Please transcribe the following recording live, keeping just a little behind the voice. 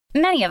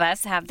Many of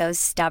us have those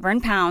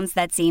stubborn pounds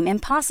that seem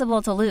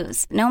impossible to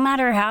lose, no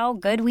matter how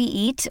good we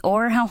eat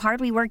or how hard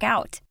we work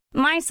out.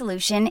 My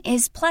solution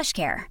is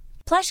PlushCare.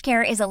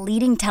 PlushCare is a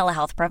leading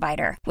telehealth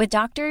provider with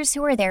doctors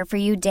who are there for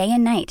you day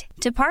and night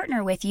to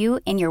partner with you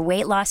in your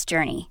weight loss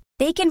journey.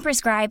 They can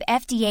prescribe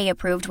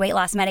FDA-approved weight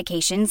loss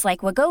medications like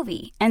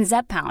Wegovy and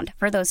Zepbound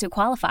for those who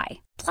qualify.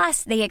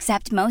 Plus, they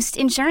accept most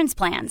insurance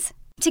plans.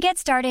 To get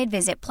started,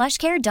 visit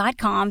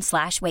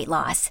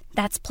plushcare.com/weightloss.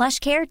 That's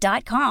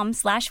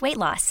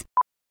plushcare.com/weightloss.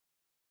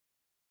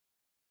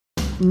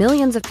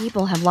 Millions of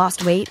people have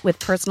lost weight with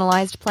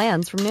personalized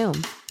plans from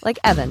Noom. Like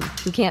Evan,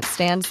 who can't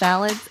stand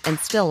salads and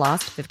still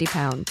lost 50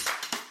 pounds.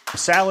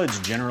 Salads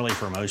generally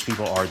for most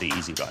people are the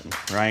easy button,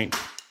 right?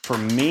 For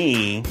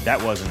me,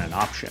 that wasn't an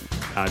option.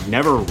 I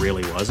never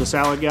really was a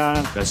salad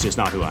guy. That's just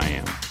not who I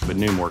am. But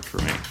Noom worked for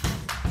me.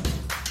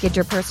 Get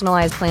your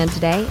personalized plan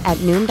today at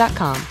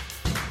Noom.com.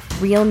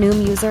 Real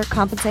Noom user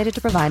compensated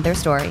to provide their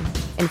story.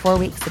 In 4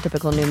 weeks, the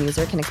typical Noom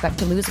user can expect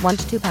to lose 1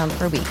 to 2 pounds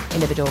per week.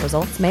 Individual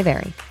results may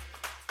vary.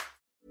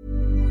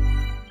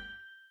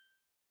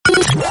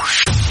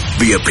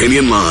 The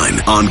Opinion Line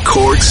on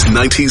Cork's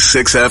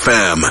 96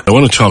 FM. I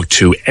want to talk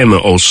to Emma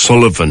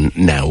O'Sullivan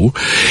now.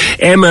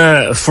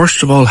 Emma,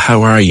 first of all,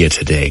 how are you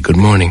today? Good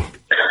morning.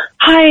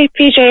 Hi,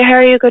 PJ. How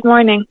are you? Good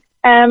morning.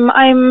 I'm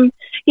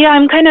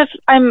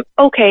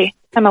okay.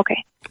 I'm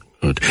okay.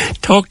 Good.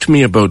 Talk to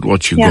me about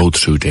what you go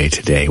through day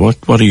to day.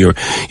 What are you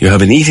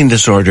have an eating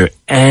disorder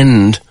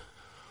and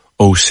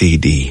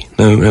OCD.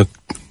 Now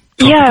talk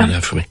about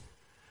that for me.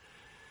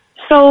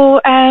 So,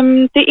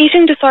 the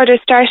eating disorder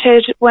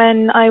started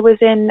when I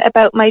was in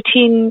about my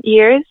teen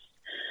years,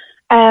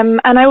 and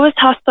I was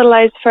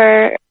hospitalized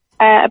for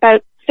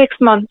about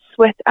 6 months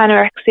with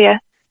anorexia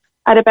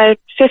at about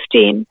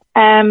 15.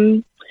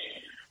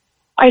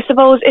 I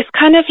suppose it's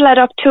kind of led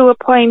up to a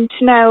point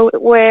now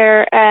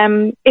where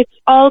it's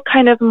all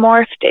kind of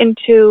morphed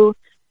into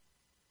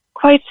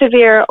quite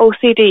severe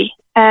OCD.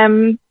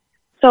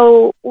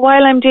 So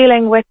while I'm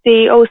dealing with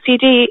the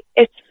OCD,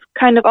 it's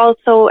kind of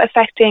also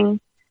affecting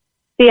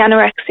the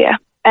anorexia.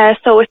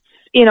 So it's,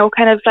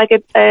 kind of like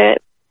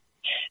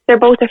they're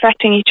both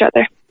affecting each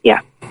other. Yeah.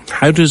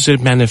 How does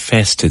it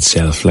manifest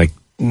itself? Like,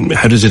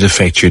 how does it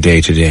affect your day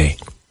to day?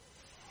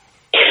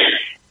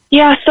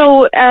 Yeah,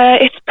 so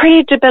it's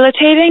pretty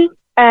debilitating.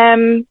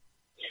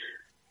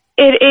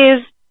 It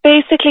is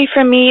basically,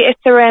 for me,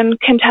 it's around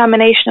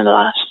contamination a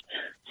lot.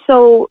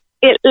 So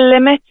it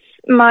limits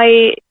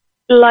my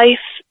life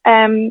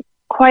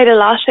quite a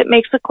lot. It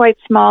makes it quite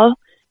small.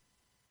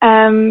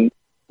 In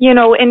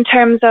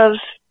terms of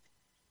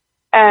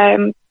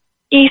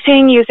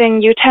eating,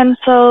 using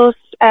utensils,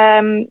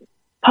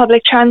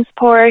 public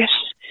transport,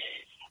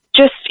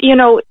 just,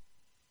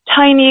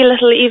 tiny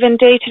little, even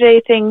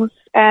day-to-day things,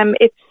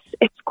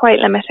 it's quite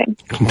limiting.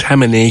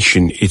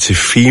 Contamination, it's a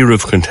fear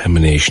of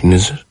contamination,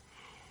 is it?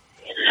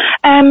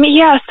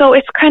 Yeah, so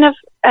it's kind of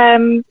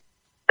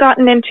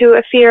gotten into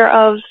a fear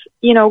of,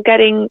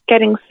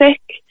 getting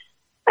sick.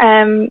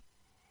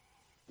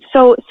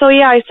 So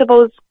yeah, I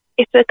suppose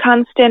it's a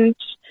constant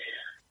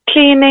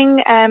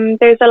cleaning.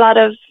 There's a lot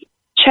of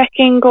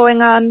checking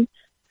going on.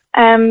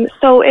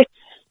 So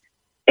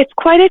it's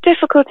quite a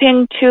difficult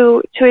thing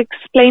to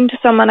explain to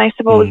someone, I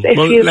suppose, if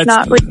you've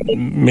not really...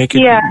 Make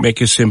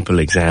a simple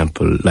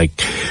example. Like,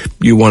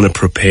 you want to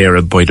prepare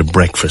a bite of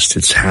breakfast.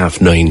 It's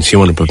 9:30. So you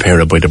want to prepare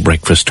a bite of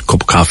breakfast, a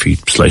cup of coffee,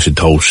 slice of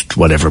toast,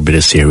 whatever, bit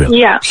of cereal.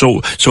 Yeah.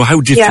 So how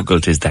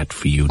difficult is that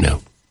for you now?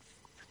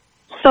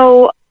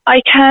 So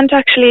I can't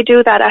actually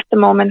do that at the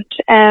moment.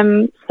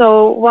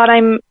 So what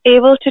I'm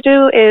able to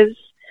do is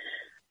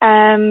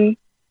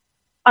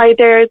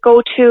either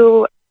go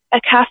to a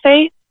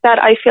cafe that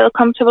I feel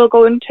comfortable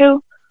going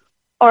to,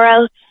 or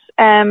else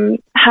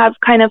have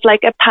kind of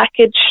like a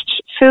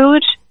packaged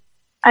food.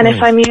 And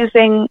if I'm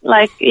using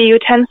like a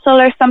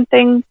utensil or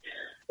something,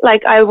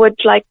 like I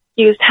would like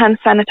use hand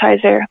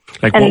sanitizer.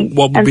 Like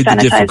what would be the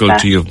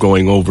difficulty of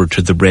going over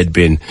to the bread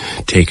bin,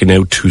 taking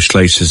out 2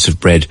 slices of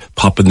bread,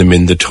 popping them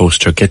in the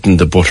toaster, getting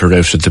the butter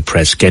out of the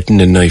press, getting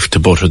a knife to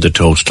butter the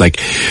toast? Like,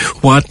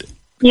 what?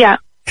 Yeah.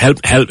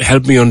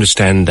 Help me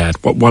understand that.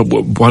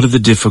 What are the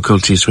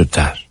difficulties with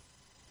that?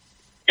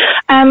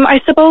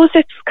 I suppose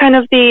it's kind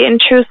of the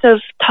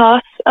intrusive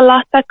thoughts a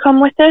lot that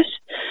come with it.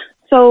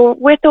 So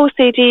with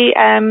OCD,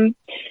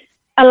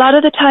 a lot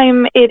of the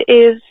time it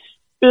is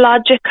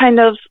logic kind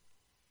of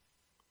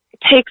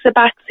takes a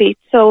backseat.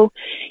 So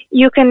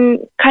you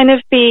can kind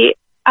of be,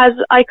 as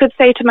I could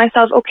say to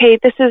myself, okay,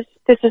 this is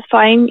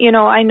fine.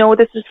 I know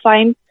this is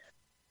fine.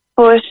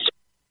 But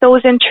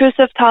those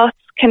intrusive thoughts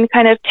can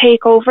kind of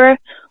take over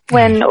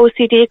when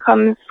OCD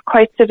comes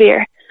quite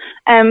severe.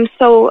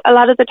 So a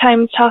lot of the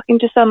time talking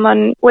to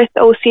someone with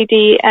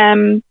OCD,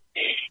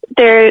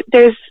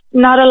 there's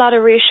not a lot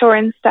of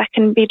reassurance that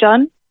can be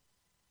done.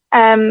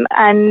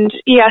 And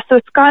yeah, so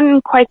it's gotten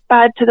quite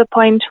bad to the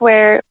point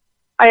where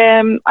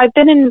I've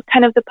been in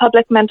kind of the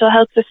public mental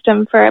health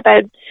system for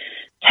about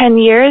 10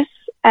 years.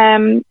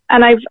 And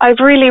I've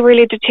really,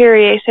 really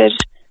deteriorated.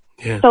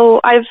 Yeah.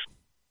 So I've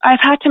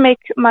had to make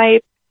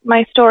my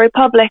my story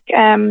public,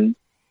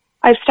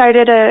 I've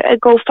started a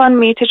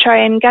GoFundMe to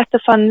try and get the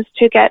funds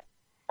to get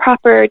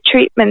proper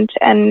treatment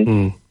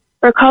and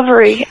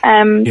recovery,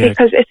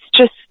 because it's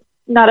just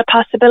not a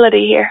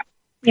possibility here.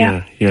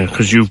 Yeah,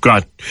 because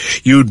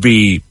you'd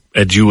be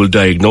a dual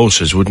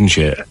diagnosis, wouldn't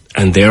you?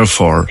 And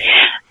therefore,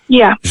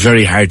 it's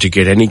very hard to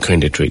get any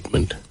kind of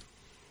treatment.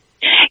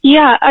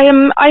 Yeah,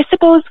 I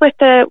suppose with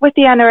the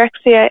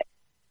anorexia,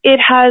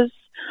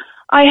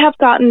 I have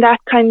gotten that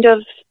kind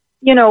of,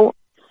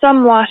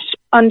 somewhat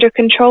under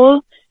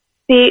control.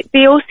 The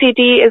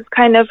OCD is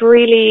kind of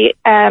really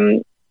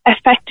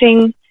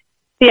affecting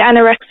the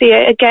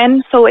anorexia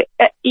again. So, as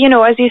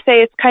you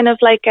say, it's kind of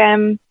like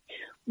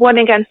one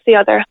against the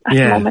other at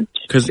the moment.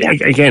 Because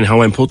again,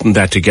 how I'm putting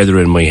that together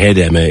in my head,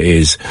 Emma,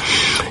 is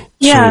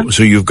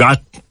so you've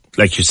got,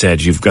 like you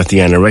said, you've got the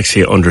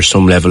anorexia under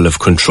some level of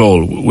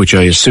control, which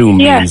I assume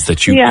means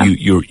that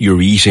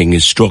your eating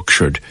is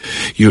structured.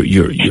 Right.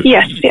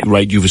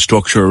 You have a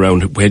structure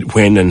around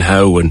when and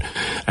how and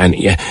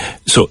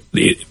so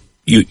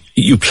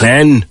you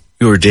plan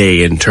your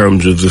day in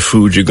terms of the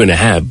food you're going to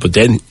have, but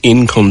then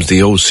in comes the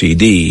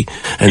OCD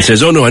and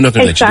says, "Oh no, I'm not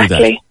going to let you do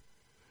that."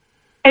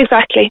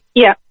 Exactly.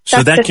 Yeah.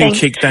 So that can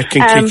kick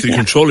the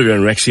control of your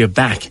anorexia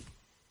back.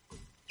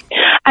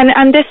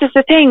 And this is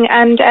the thing,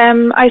 and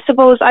I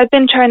suppose I've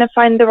been trying to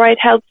find the right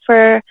help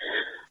for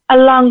a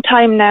long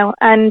time now,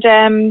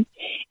 and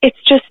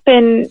it's just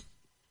been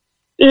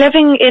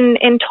living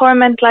in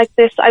torment like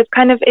this. I've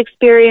kind of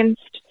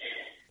experienced,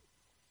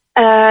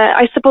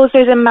 I suppose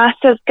there's a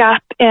massive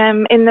gap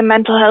in the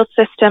mental health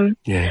system.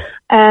 Yeah.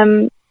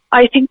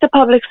 I think the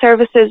public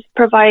services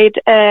provide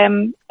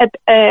a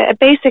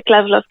basic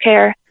level of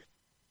care.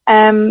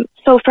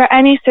 So for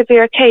any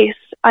severe case,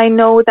 I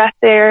know that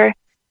there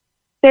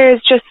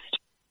is just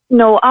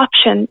no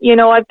option.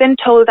 I've been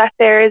told that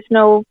there is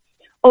no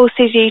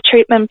OCD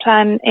treatment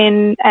plan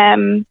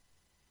in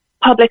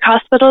public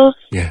hospitals.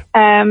 Yeah.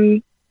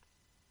 And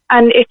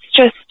it's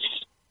just,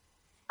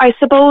 I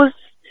suppose,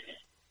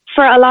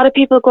 for a lot of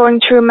people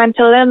going through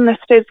mental illness,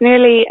 there's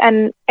nearly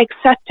an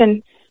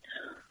acceptance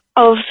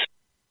of,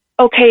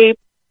 a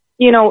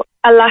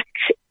lack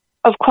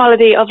of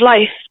quality of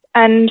life.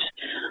 And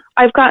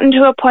I've gotten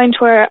to a point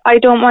where I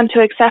don't want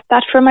to accept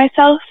that for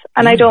myself,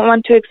 and I don't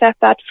want to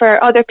accept that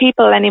for other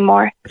people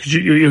anymore.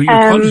 Your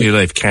quality of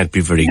life can't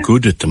be very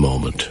good at the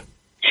moment.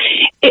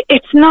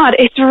 It's not.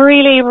 It's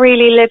really,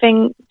 really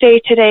living day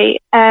to day.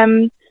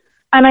 And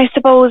I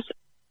suppose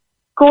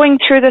going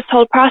through this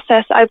whole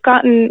process, I've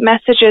gotten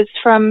messages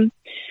from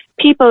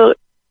people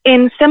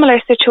in similar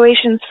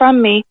situations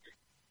from me,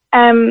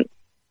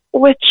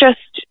 with just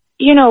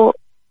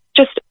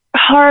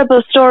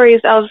horrible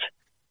stories of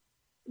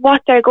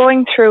what they're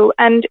going through,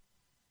 and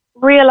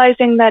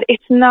realizing that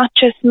it's not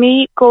just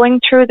me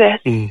going through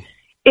this.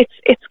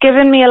 It's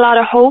given me a lot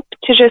of hope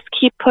to just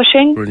keep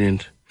pushing.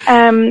 Brilliant.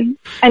 And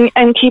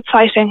keep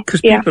fighting.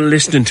 Because people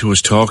listening to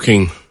us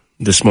talking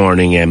this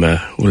morning,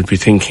 Emma, will be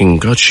thinking,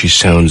 God, she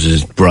sounds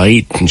as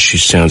bright and she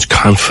sounds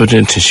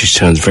confident and she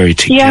sounds very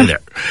together.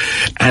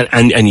 Yeah.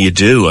 And you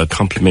do. I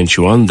compliment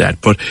you on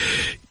that. But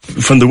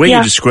from the way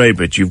you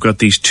describe it, you've got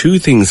these two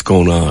things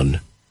going on,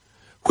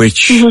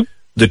 which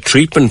the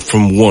treatment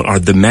from one, or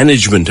the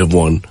management of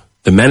one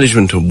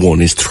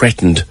is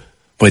threatened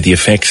by the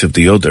effects of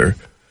the other.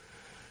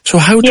 So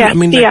how do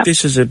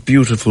this is a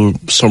beautiful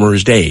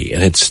summer's day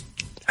and it's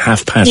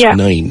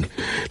 9:30.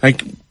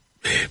 Like,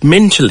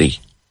 mentally,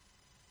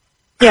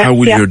 how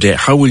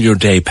will your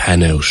day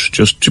pan out?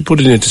 Just to put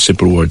it into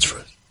simple words for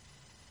us.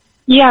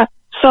 Yeah.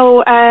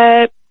 So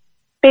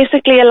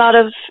basically a lot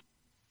of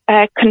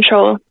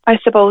control, I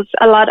suppose.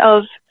 A lot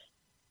of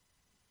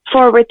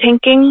forward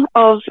thinking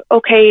of,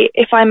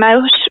 if I'm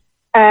out,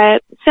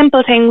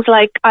 simple things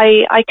like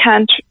I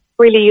can't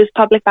really use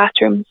public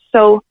bathrooms.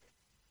 So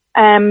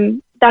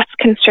that's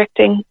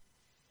constricting.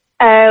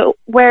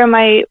 Where am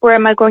I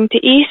going to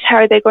eat? How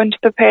are they going to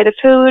prepare the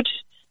food?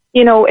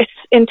 It's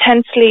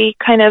intensely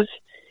kind of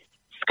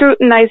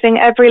scrutinizing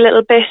every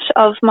little bit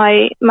of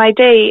my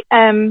day.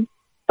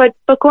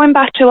 But going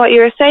back to what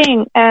you were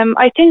saying,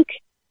 I think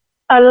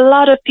a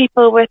lot of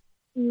people with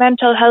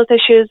mental health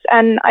issues,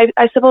 and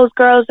I suppose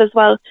girls as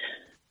well,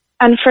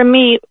 and for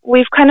me,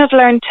 we've kind of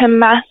learned to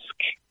mask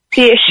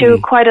the issue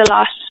quite a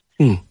lot.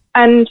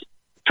 And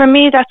for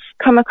me, that's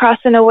come across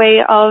in a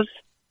way of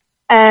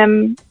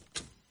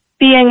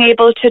being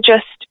able to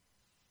just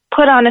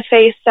put on a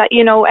face that,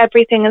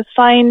 everything is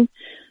fine,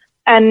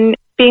 and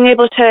being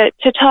able to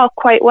talk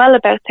quite well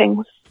about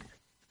things.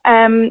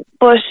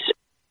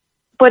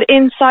 But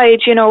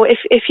inside,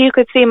 if you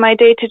could see my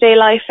day-to-day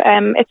life,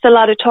 it's a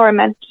lot of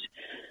torment.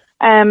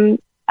 And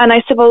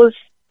I suppose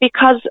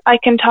because I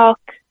can talk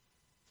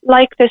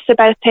like this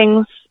about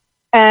things,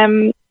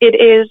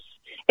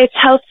 it's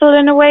helpful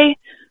in a way.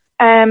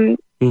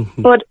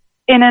 But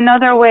in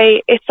another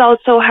way, it's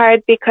also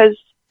hard because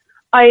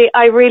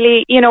I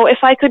really,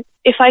 if I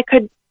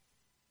could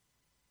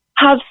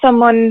have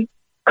someone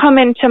come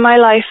into my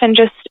life and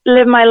just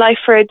live my life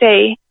for a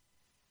day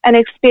and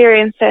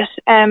experience it,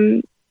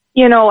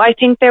 I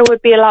think there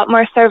would be a lot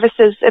more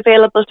services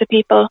available to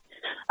people,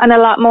 and a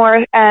lot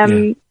more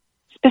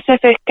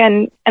specific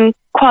and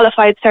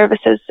qualified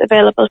services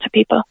available to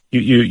people.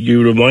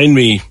 You remind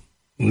me,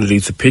 at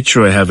least the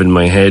picture I have in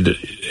my head,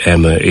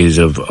 Emma, is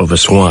of a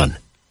swan.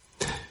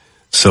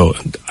 So,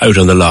 out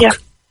on the loch. Yeah.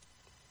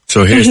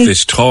 So here's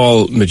this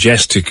tall,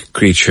 majestic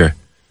creature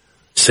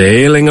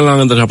sailing along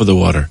on the top of the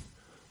water.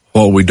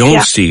 What we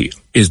don't see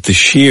is the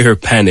sheer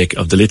panic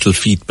of the little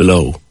feet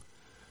below.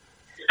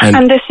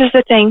 And this is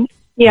the thing,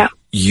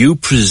 you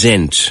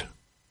present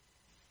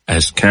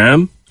as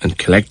calm and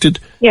collected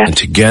and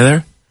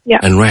together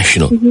and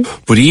rational.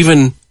 But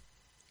even,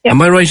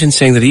 am I right in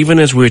saying that even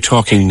as we're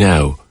talking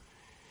now,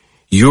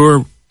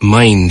 your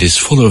mind is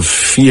full of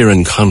fear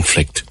and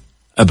conflict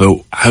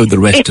about how the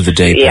rest of the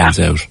day pans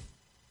out?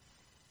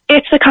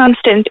 It's a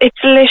constant.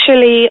 It's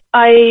literally,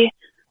 I'm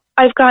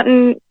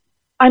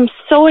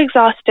so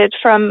exhausted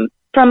from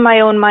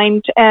my own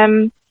mind.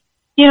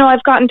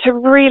 I've gotten to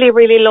really,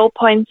 really low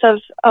points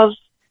of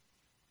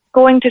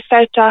going to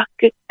South Dock,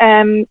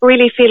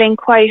 really feeling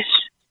quite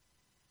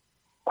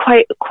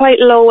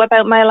low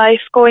about my life,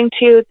 going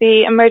to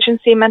the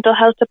emergency mental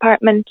health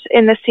department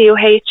in the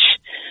CUH,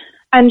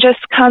 and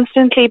just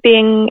constantly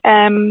being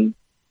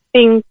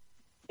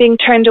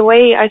turned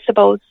away, I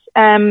suppose.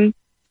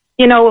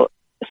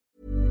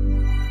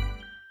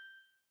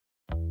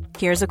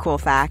 Here's a cool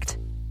fact.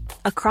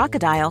 A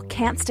crocodile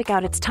can't stick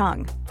out its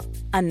tongue.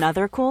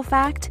 Another cool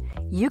fact,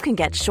 you can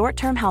get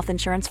short-term health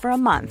insurance for a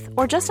month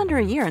or just under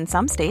a year in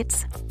some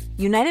states.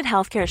 United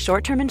Healthcare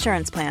short-term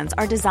insurance plans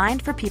are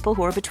designed for people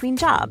who are between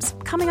jobs,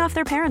 coming off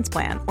their parents'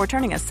 plan, or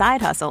turning a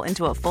side hustle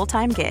into a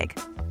full-time gig.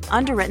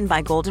 Underwritten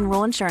by Golden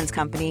Rule Insurance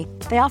Company,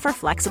 they offer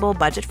flexible,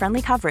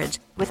 budget-friendly coverage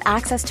with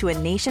access to a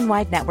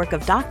nationwide network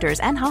of doctors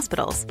and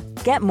hospitals.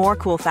 Get more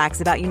cool facts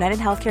about United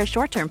Healthcare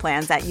short-term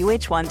plans at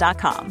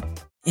uh1.com.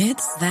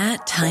 It's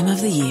that time of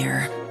the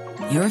year.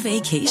 Your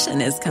vacation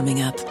is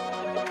coming up.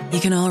 You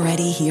can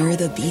already hear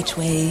the beach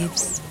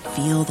waves,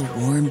 feel the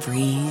warm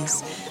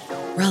breeze,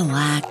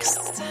 relax,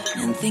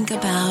 and think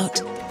about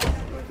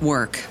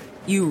work.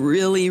 You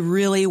really,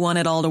 really want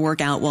it all to work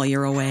out while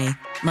you're away.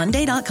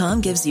 Monday.com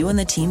gives you and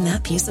the team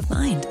that peace of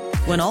mind.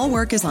 When all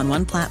work is on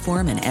one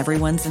platform and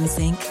everyone's in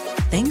sync,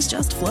 things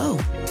just flow.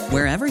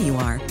 Wherever you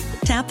are,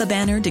 tap the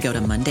banner to go to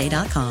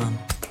Monday.com.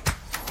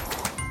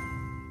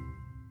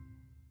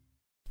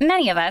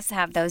 Many of us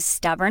have those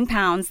stubborn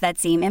pounds that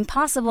seem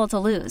impossible to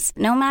lose,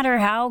 no matter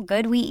how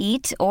good we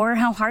eat or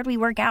how hard we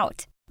work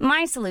out.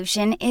 My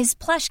solution is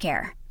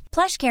PlushCare.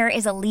 PlushCare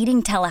is a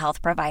leading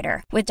telehealth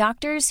provider with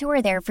doctors who are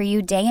there for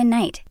you day and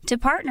night to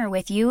partner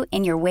with you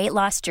in your weight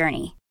loss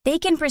journey. They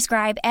can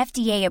prescribe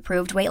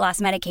FDA-approved weight loss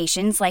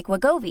medications like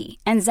Wegovy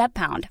and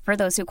Zepbound for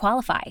those who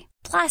qualify.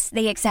 Plus,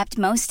 they accept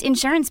most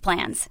insurance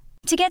plans.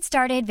 To get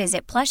started,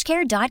 visit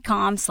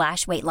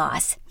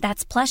plushcare.com/weightloss.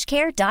 That's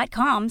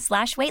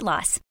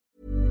plushcare.com/weightloss.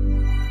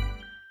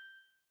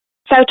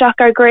 South Dock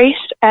are great,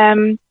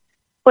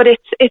 but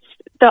it's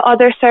the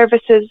other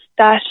services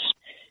that,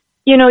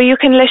 you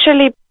can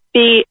literally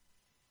be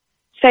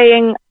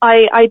saying,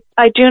 I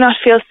do not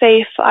feel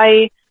safe,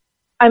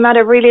 I'm at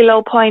a really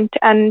low point,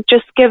 and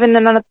just given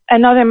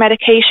another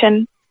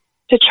medication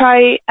to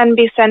try and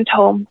be sent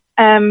home.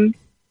 And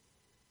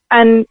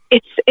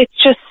it's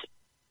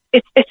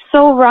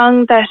so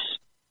wrong that,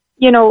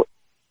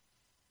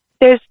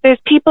 there's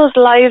people's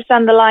lives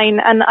on the line,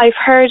 and I've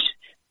heard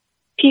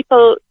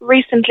people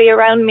recently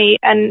around me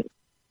and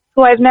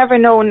who I've never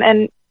known,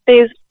 and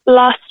they've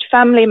lost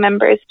family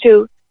members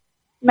to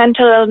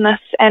mental illness,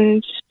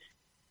 and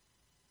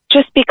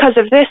just because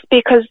of this,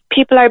 because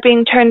people are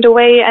being turned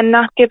away and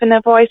not given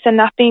a voice and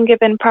not being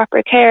given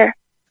proper care.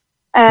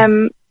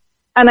 And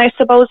I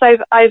suppose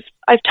I've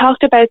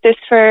talked about this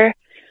for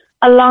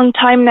a long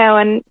time now,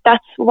 and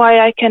that's why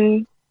I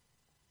can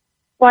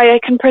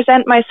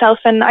present myself.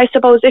 And I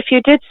suppose if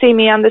you did see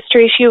me on the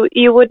street,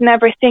 you would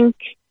never think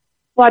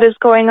what is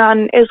going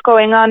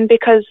on,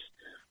 because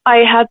I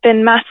have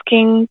been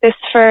masking this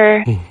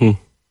for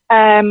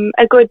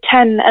a good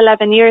 10,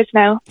 11 years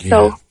now.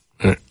 So,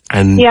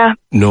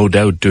 no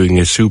doubt doing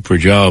a super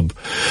job,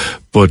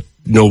 but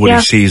nobody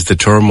sees the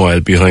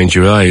turmoil behind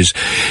your eyes.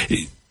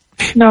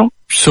 No.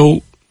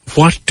 So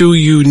what do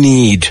you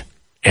need,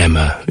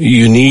 Emma?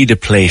 You need a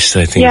place,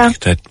 I think,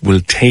 that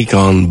will take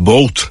on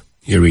both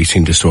your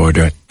eating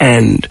disorder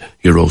and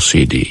your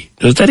OCD.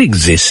 Does that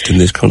exist in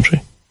this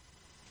country?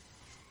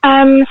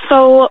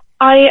 So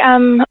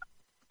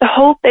the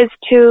hope is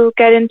to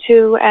get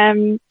into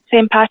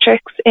St.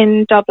 Patrick's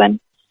in Dublin.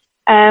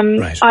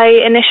 Right. I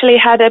initially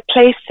had a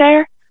place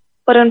there,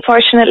 but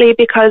unfortunately,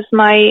 because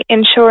my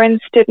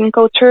insurance didn't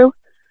go through,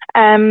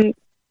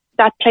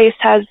 that place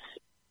has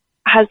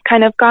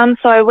kind of gone,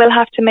 so I will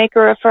have to make a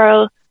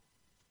referral.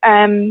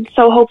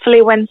 So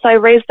hopefully once I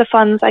raise the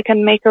funds, I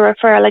can make a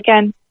referral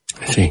again.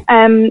 I see.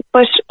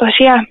 But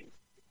yeah.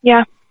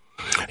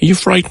 Are you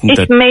frightened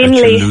that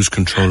you lose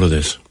control of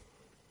this?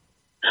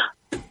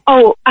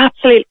 Oh,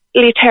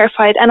 absolutely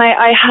terrified. And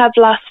I have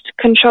lost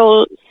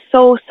control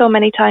so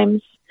many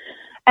times.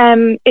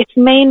 It's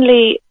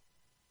mainly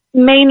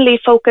mainly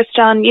focused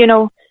on,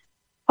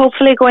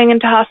 hopefully going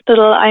into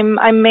hospital.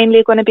 I'm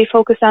mainly going to be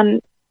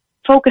focusing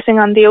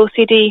on the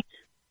OCD,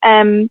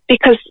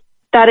 because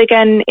that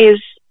again is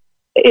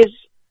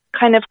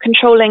kind of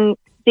controlling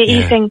the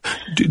eating.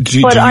 Do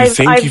you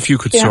think if you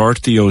could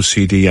sort the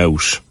OCD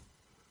out,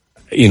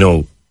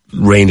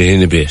 rein it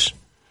in a bit,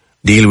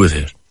 deal with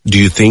it, do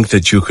you think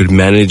that you could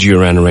manage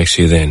your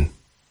anorexia then?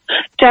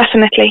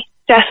 Definitely.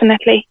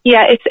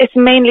 Yeah, it's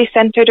mainly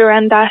centred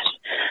around that.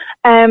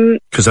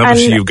 Because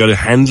obviously you've got a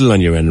handle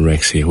on your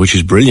anorexia, which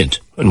is brilliant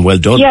and well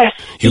done. Yes,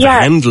 you've a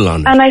handle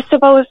on it. And I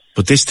suppose...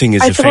 But this thing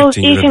is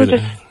affecting it a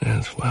bit.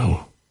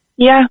 Wow.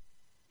 Yeah.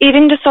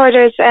 Eating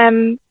disorders,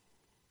 a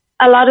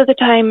lot of the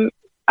time,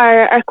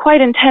 are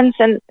quite intense,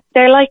 and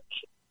they're like...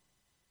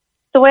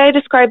 The way I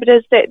describe it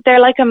is that they're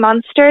like a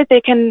monster.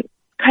 They can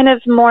kind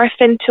of morph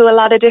into a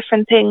lot of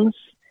different things.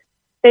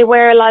 They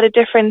wear a lot of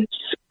different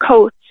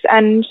coats,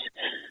 and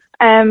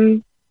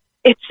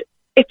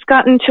it's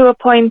gotten to a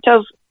point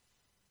of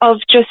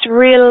just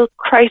real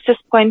crisis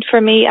point for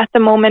me at the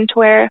moment,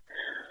 where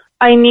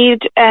I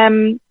need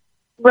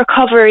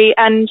recovery,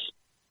 and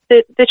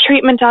the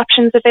treatment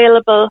options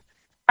available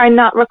are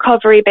not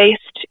recovery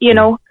based.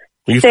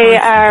 They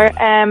are.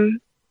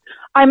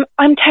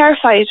 I'm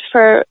terrified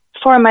for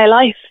my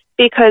life,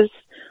 because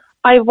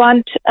I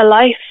want a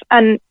life,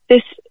 and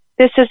this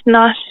is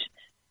not.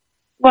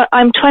 Well,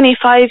 I'm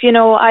 25.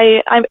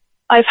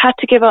 I've had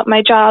to give up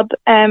my job.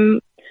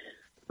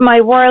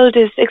 My world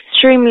is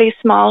extremely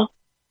small,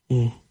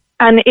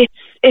 and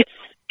it's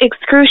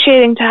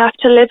excruciating to have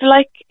to live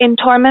in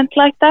torment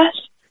like that.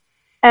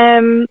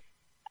 And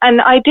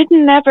I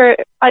never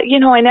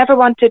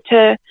wanted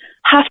to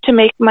have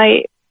to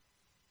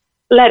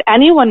let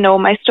anyone know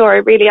my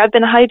story. Really, I've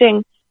been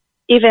hiding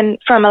even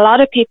from a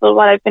lot of people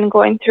what I've been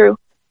going through.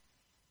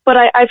 But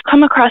I've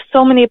come across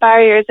so many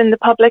barriers in the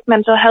public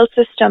mental health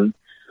system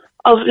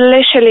of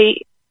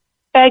literally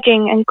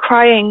begging and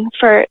crying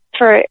for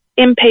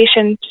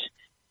inpatient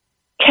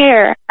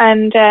care,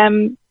 and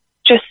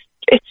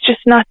it's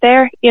just not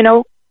there,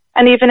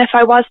 And even if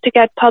I was to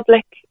get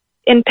public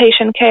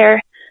inpatient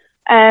care,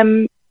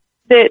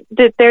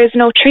 there's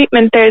no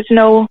treatment, there's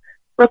no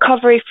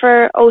recovery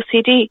for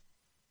OCD,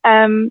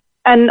 and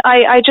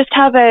I just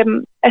have a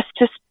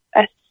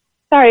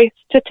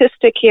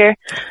statistic here,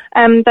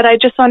 that I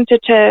just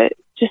wanted to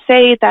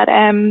say that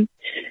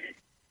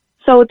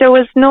so there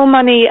was no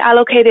money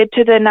allocated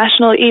to the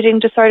National Eating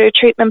Disorder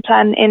Treatment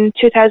Plan in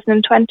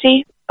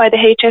 2020 by the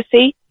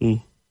HSE.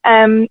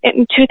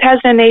 In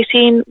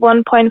 2018,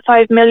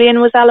 1.5 million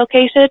was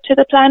allocated to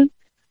the plan,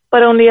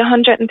 but only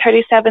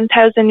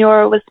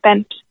 €137,000 was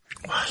spent.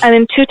 And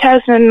in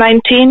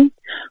 2019,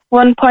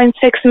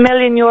 1.6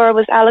 million euro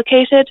was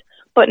allocated,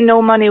 but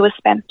no money was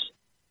spent.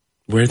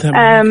 Where'd that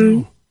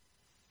money go?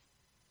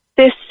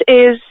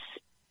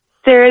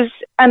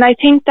 And I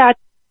think that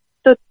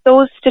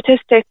those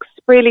statistics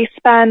really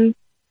span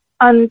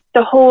on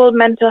the whole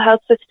mental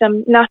health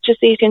system, not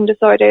just eating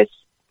disorders.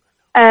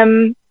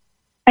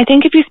 I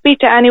think if you speak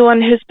to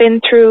anyone who's been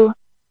through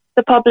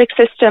the public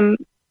system,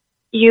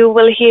 you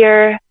will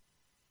hear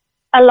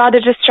a lot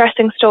of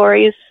distressing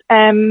stories.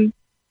 And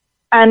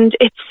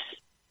it's,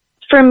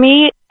 for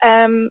me,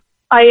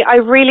 I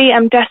really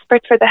am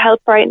desperate for the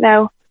help right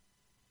now.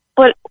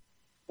 But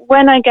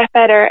when I get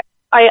better,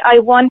 I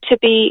want to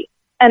be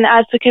an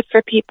advocate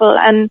for people.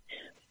 And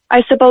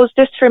I suppose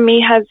this for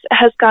me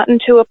has gotten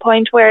to a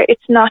point where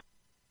it's not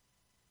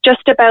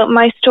just about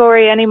my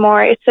story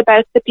anymore. It's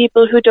about the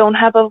people who don't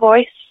have a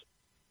voice,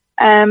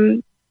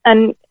 and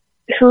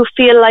who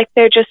feel like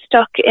they're just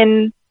stuck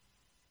in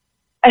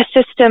a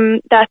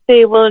system that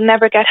they will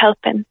never get help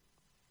in.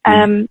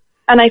 And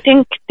I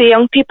think the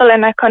young people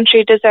in our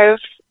country deserve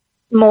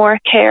more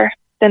care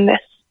than this.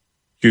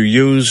 You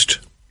used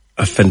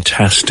a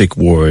fantastic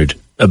word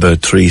about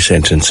 3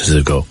 sentences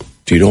ago.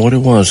 Do you know what it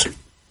was?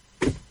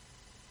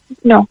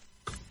 No.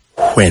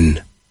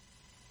 When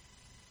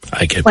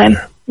I get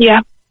better.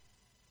 Yeah.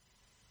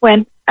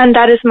 When. And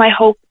that is my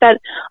hope, that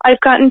I've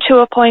gotten to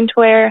a point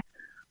where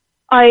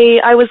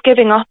I was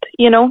giving up,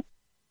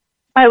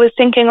 I was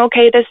thinking,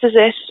 okay, this is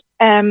it.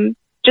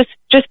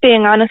 Just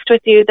being honest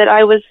with you, that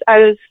I was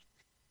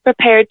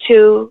prepared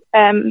to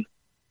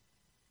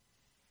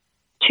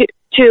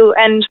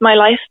end my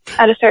life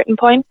at a certain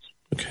point.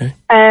 Okay.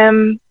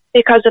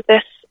 Because of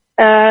this.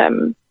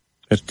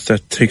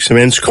 That takes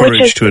immense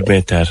courage to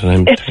admit that,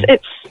 and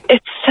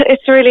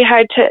it's really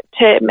hard to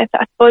admit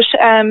that. But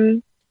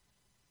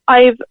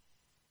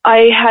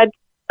I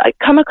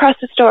come across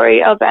a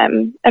story of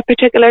a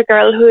particular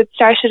girl who had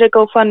started a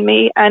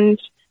GoFundMe and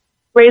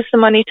raised the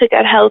money to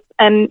get help.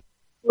 And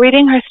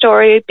reading her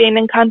story, being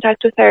in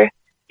contact with her,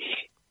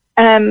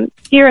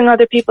 hearing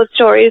other people's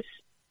stories,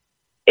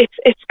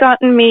 it's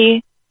gotten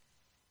me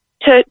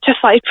to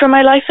fight for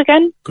my life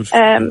again.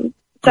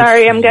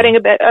 Sorry, I'm getting a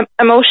bit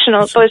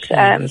emotional, but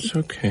that's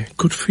okay.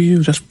 Good for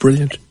you. That's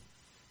brilliant.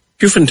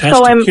 You're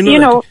fantastic. So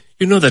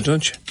you know that,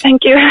 don't you?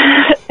 Thank you,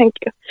 thank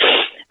you.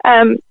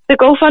 The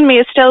GoFundMe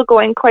is still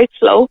going quite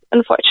slow,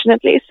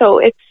 unfortunately. So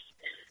it's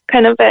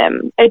kind of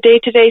a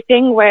day-to-day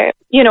thing where,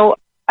 you know,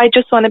 I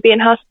just want to be in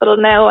hospital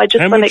now. I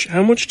just want to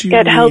how much do you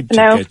get help need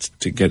now.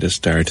 to get a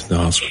start in the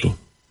hospital?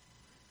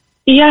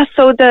 Yeah,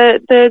 so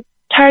the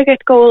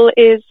target goal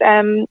is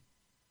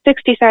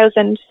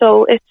 60,000.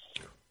 So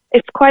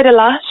it's quite a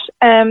lot.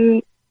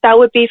 That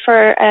would be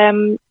for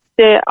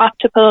the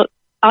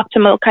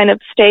optimal kind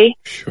of stay,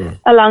 sure,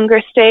 a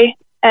longer stay.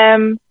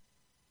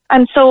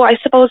 And so I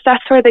suppose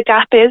that's where the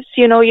gap is.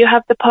 You know, you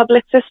have the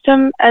public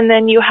system, and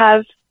then you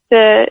have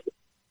the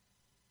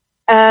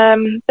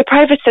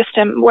private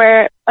system,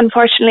 where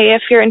unfortunately,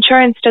 if your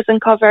insurance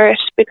doesn't cover it,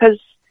 because,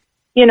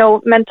 you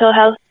know, mental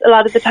health a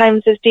lot of the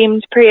times is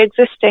deemed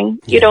pre-existing.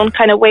 You don't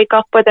kind of wake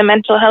up with a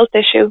mental health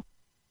issue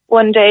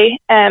one day,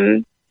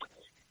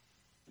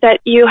 that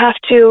you have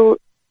to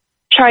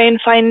try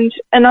and find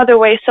another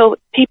way. So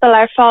people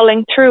are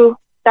falling through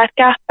that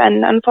gap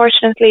and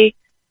unfortunately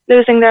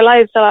losing their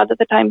lives a lot of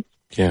the time.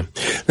 Yeah.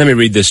 Let me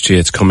read this to you.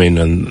 It's come in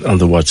on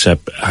the WhatsApp.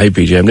 Hi,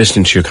 PJ. I'm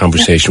listening to your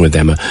conversation with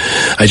Emma.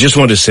 I just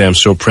want to say I'm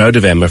so proud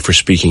of Emma for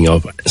speaking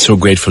up, so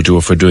grateful to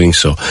her for doing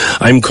so.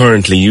 I'm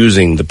currently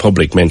using the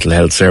public mental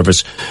health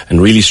service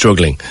and really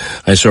struggling.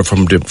 I suffer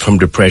from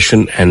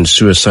depression and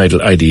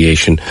suicidal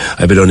ideation.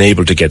 I've been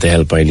unable to get the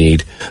help I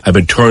need. I've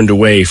been turned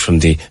away from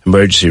the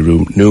emergency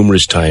room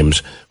numerous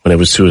times when I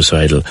was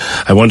suicidal.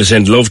 I want to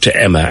send love to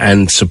Emma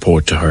and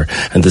support to her,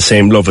 and the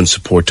same love and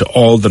support to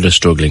all that are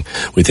struggling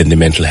within the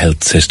mental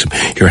health system.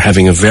 You're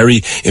having a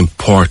very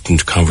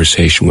important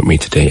conversation with me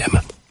today,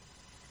 Emma.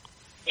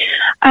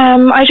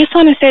 I just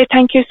want to say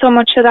thank you so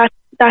much to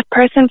that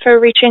person for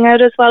reaching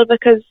out as well,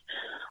 because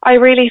I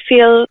really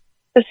feel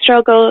the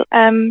struggle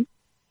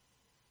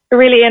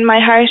really in my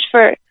heart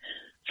for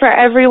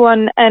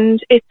everyone,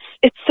 and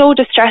it's so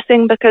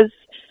distressing because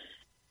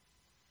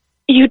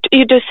you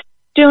just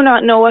do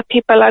not know what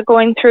people are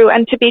going through,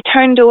 and to be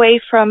turned away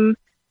from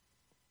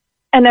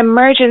an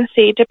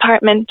emergency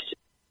department,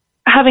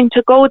 having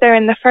to go there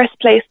in the first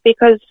place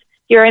because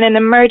you're in an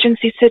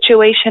emergency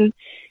situation,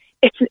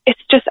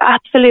 it's just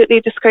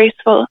absolutely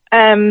disgraceful.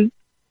 And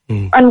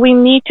we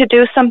need to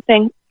do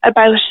something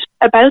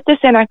about this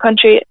in our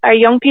country. Our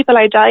young people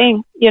are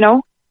dying, you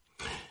know.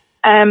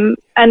 And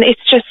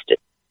it's just,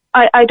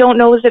 I don't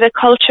know, is it a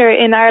culture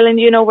in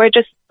Ireland, you know, we're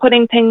just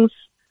putting things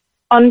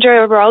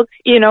under a rug,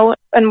 you know,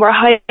 and we're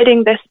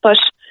hiding this, but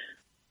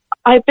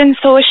I've been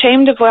so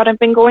ashamed of what I've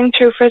been going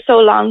through for so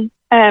long.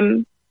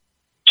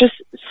 Just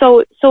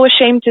so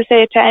ashamed to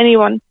say it to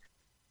anyone,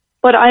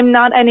 but I'm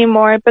not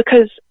anymore,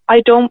 because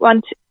I don't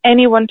want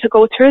anyone to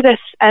go through this,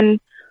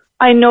 and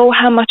I know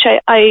how much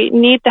I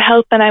need the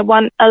help, and I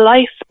want a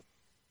life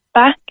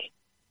back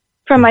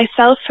for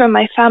myself, for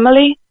my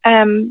family,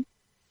 and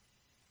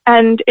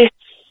it's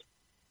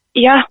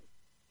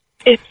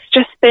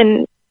just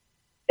been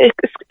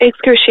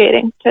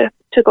excruciating to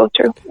go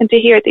through and to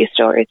hear these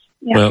stories.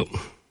 Yeah. Well,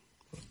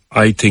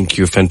 I think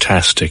you're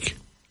fantastic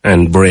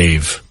and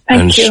brave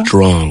and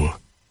strong.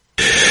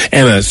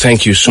 Emma,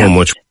 thank you so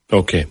much.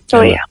 Okay.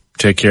 So, Emma,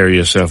 take care of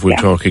yourself. We'll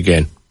talk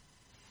again.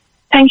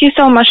 Thank you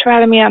so much for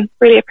having me on.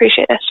 Really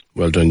appreciate it.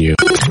 Well done, you.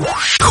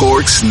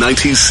 Cork's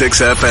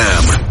 96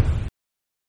 FM.